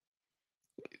worth it.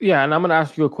 Yeah, and I'm gonna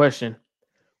ask you a question.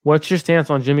 What's your stance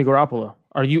on Jimmy Garoppolo?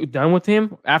 Are you done with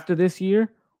him after this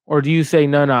year? Or do you say,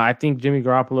 no, I think Jimmy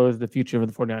Garoppolo is the future of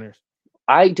the 49ers?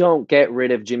 I don't get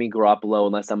rid of Jimmy Garoppolo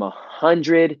unless I'm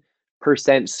 100%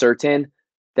 certain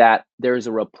that there's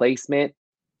a replacement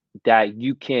that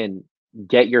you can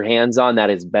get your hands on that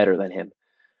is better than him.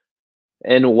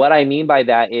 And what I mean by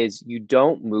that is you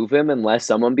don't move him unless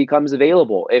someone becomes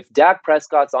available. If Dak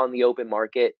Prescott's on the open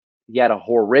market, he had a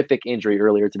horrific injury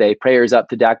earlier today. Prayers up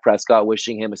to Dak Prescott,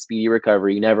 wishing him a speedy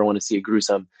recovery. You never want to see a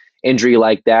gruesome injury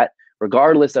like that,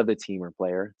 regardless of the team or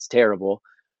player. It's terrible.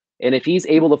 And if he's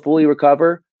able to fully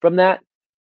recover from that,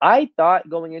 I thought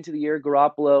going into the year,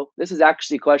 Garoppolo, this is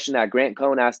actually a question that Grant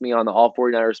Cohn asked me on the All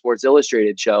 49ers Sports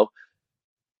Illustrated show.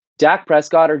 Dak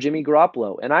Prescott or Jimmy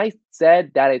Garoppolo. And I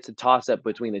said that it's a toss-up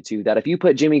between the two, that if you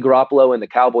put Jimmy Garoppolo in the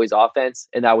Cowboys offense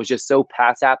and that was just so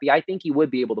pass-happy, I think he would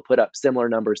be able to put up similar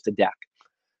numbers to Dak.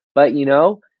 But,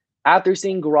 after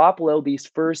seeing Garoppolo these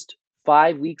first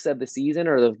 5 weeks of the season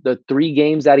or the 3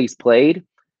 games that he's played,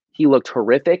 he looked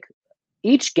horrific.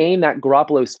 Each game that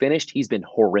Garoppolo's finished, he's been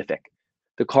horrific.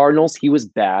 The Cardinals, he was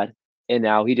bad. And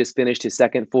now he just finished his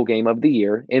second full game of the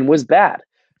year and was bad.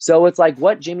 So it's like,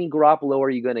 what Jimmy Garoppolo are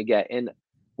you going to get? And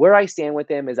where I stand with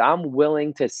him is I'm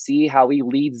willing to see how he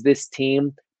leads this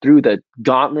team through the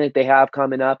gauntlet they have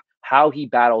coming up, how he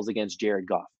battles against Jared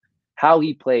Goff, how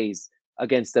he plays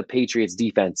against the Patriots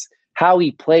defense, how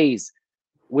he plays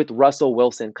with Russell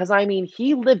Wilson. Because,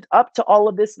 he lived up to all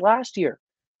of this last year,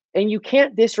 and you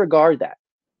can't disregard that.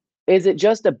 Is it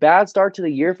just a bad start to the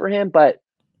year for him? But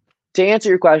to answer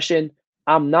your question,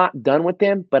 I'm not done with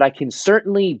him, but I can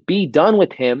certainly be done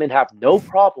with him and have no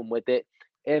problem with it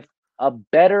if a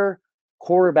better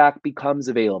quarterback becomes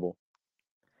available.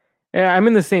 Yeah, I'm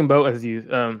in the same boat as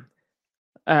you.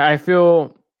 I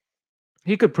feel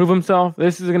he could prove himself.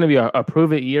 This is going to be a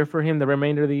prove it year for him the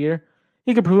remainder of the year.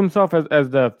 He could prove himself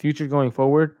as the future going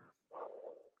forward.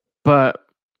 But,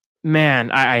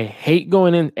 man, I hate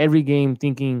going in every game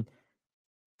thinking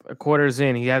a quarter's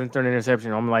in, he hasn't thrown an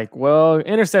interception. I'm like, well,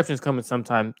 interception's coming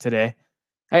sometime today.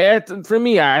 For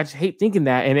me, I just hate thinking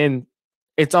that. And then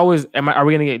it's always, are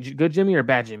we going to get good Jimmy or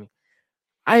bad Jimmy?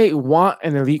 I want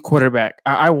an elite quarterback.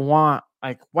 I want,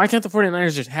 why can't the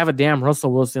 49ers just have a damn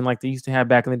Russell Wilson like they used to have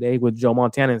back in the day with Joe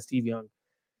Montana and Steve Young?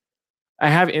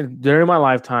 During my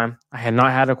lifetime, I had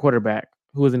not had a quarterback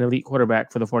who was an elite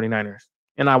quarterback for the 49ers.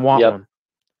 And I want one.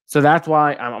 So that's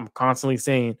why I'm constantly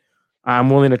saying,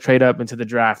 I'm willing to trade up into the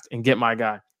draft and get my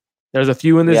guy. There's a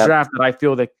few in this draft that I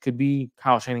feel that could be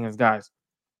Kyle Shanahan's guys.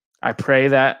 I pray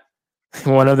that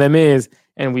one of them is,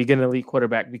 and we get an elite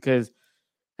quarterback, because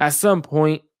at some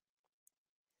point,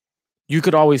 you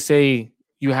could always say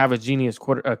you have a genius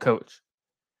coach.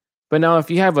 But now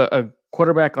if you have a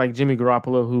quarterback like Jimmy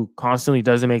Garoppolo who constantly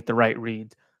doesn't make the right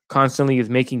reads, constantly is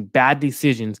making bad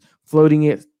decisions, floating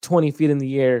it 20 feet in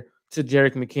the air to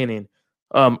Jerick McKinnon,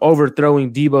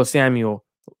 overthrowing Deebo Samuel.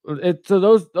 So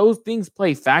those things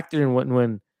play factor in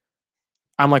when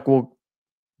I'm like, well,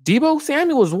 Deebo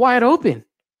Samuel is wide open.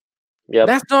 Yep.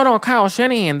 That's not on Kyle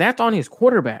Shanahan. That's on his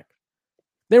quarterback.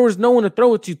 There was no one to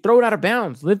throw it to. Throw it out of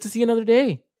bounds. Live to see another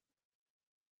day.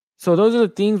 So those are the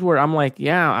things where I'm like,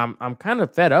 yeah, I'm kind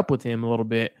of fed up with him a little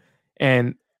bit,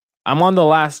 and I'm on the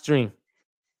last string.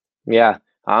 Yeah,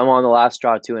 I'm on the last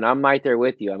straw too, and I'm right there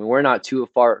with you. We're not too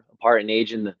far apart in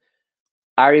age, and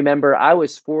I remember I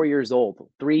was 4 years old,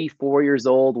 4 years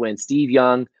old when Steve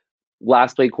Young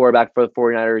last played quarterback for the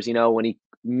 49ers, when he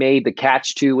made the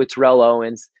catch with Terrell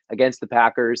Owens against the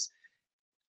Packers.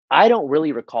 I don't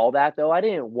really recall that, though. I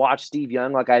didn't watch Steve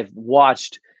Young like I've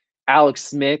watched Alex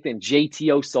Smith and JT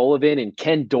O'Sullivan and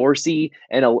Ken Dorsey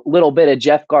and a little bit of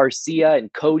Jeff Garcia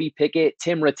and Cody Pickett,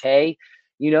 Tim Rattay.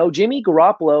 Jimmy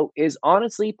Garoppolo is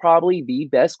honestly probably the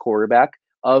best quarterback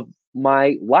of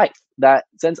my life. That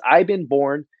since I've been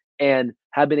born and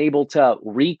have been able to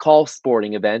recall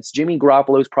sporting events, Jimmy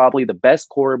Garoppolo is probably the best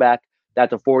quarterback that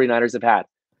the 49ers have had.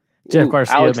 Jeff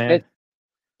Garcia, Alex man. Smith,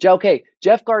 okay,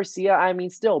 Jeff Garcia,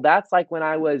 still, that's like when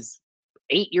I was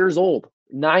 8 years old,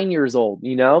 9 years old,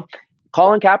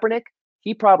 Colin Kaepernick,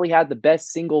 he probably had the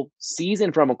best single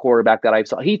season from a quarterback that I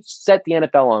saw. He set the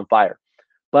NFL on fire.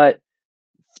 But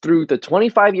through the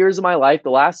 25 years of my life, the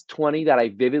last 20 that I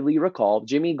vividly recall,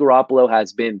 Jimmy Garoppolo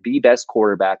has been the best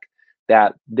quarterback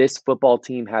that this football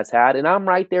team has had. And I'm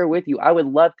right there with you. I would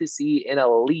love to see an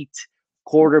elite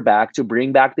quarterback to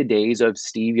bring back the days of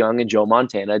Steve Young and Joe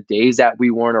Montana, days that we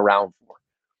weren't around for.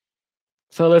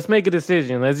 So let's make a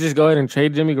decision. Let's just go ahead and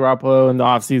trade Jimmy Garoppolo in the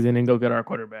offseason and go get our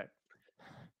quarterback.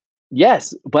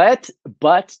 Yes, but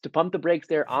to pump the brakes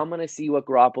there, I'm going to see what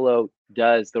Garoppolo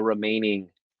does the remaining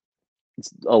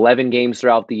 11 games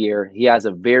throughout the year. He has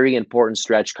a very important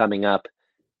stretch coming up.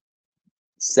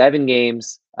 7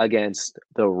 games against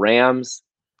the Rams,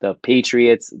 the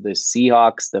Patriots, the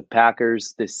Seahawks, the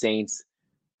Packers, the Saints,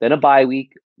 then a bye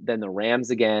week, then the Rams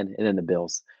again, and then the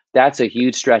Bills. That's a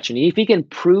huge stretch. And if he can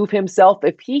prove himself,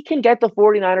 if he can get the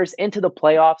 49ers into the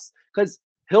playoffs, because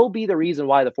he'll be the reason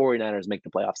why the 49ers make the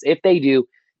playoffs. If they do,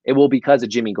 it will be because of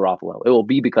Jimmy Garoppolo. It will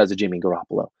be because of Jimmy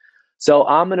Garoppolo. So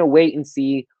I'm going to wait and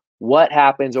see what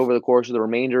happens over the course of the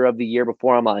remainder of the year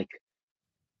before I'm like,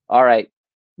 all right,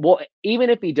 well, even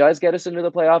if he does get us into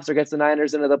the playoffs or gets the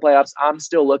Niners into the playoffs, I'm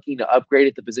still looking to upgrade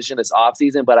at the position this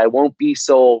offseason, but I won't be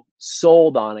so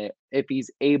sold on it if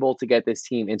he's able to get this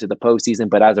team into the postseason.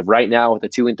 But as of right now, with a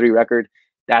 2-3 record,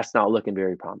 that's not looking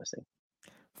very promising.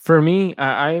 For me,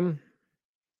 I'm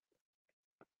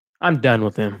done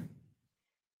with him.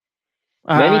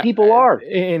 Many people are.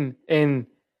 And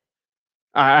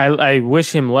I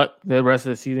wish him luck the rest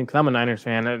of the season because I'm a Niners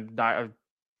fan.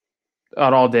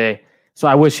 Out all day. So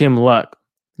I wish him luck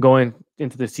going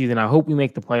into the season. I hope we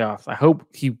make the playoffs. I hope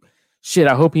he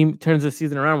turns the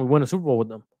season around. We win a Super Bowl with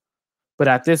them. But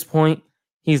at this point,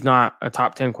 he's not a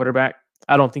top 10 quarterback.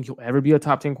 I don't think he'll ever be a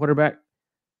top 10 quarterback.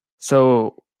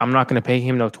 So I'm not going to pay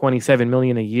him no $27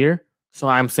 million a year. So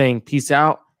I'm saying peace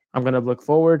out. I'm going to look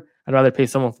forward. I'd rather pay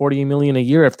someone $40 million a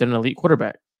year if they're an elite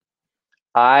quarterback.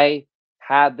 I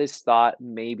had this thought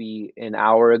maybe an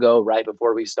hour ago, right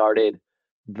before we started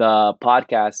the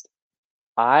podcast.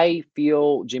 I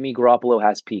feel Jimmy Garoppolo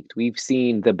has peaked. We've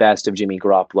seen the best of Jimmy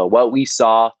Garoppolo. What we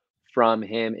saw from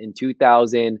him in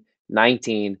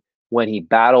 2019 when he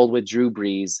battled with Drew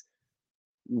Brees,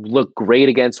 looked great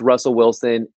against Russell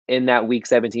Wilson in that Week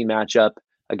 17 matchup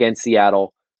against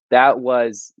Seattle. That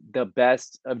was the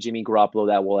best of Jimmy Garoppolo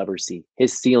that we'll ever see.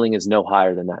 His ceiling is no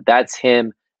higher than that. That's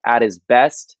him at his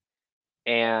best.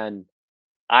 And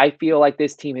I feel like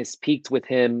this team has peaked with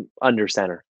him under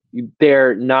center.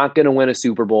 They're not going to win a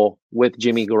Super Bowl with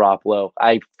Jimmy Garoppolo.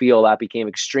 I feel that became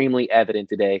extremely evident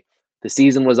today. The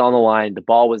season was on the line. The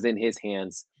ball was in his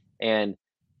hands. And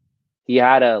he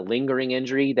had a lingering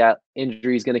injury. That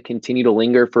injury is going to continue to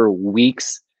linger for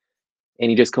weeks. And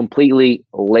he just completely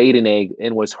laid an egg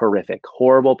and was horrific.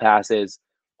 Horrible passes,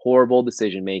 horrible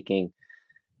decision-making.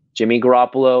 Jimmy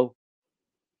Garoppolo,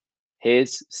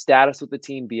 his status with the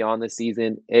team beyond the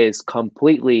season is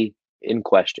completely in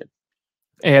question.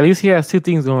 Hey, at least he has 2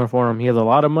 things going for him. He has a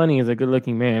lot of money. He's a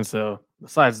good-looking man. So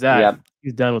besides that,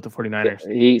 He's done with the 49ers.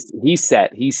 He's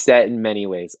set. He's set in many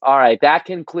ways. All right, that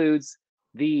concludes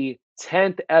the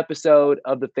 10th episode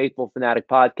of the Faithful Fanatic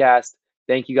podcast.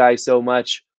 Thank you guys so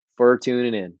much for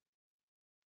tuning in.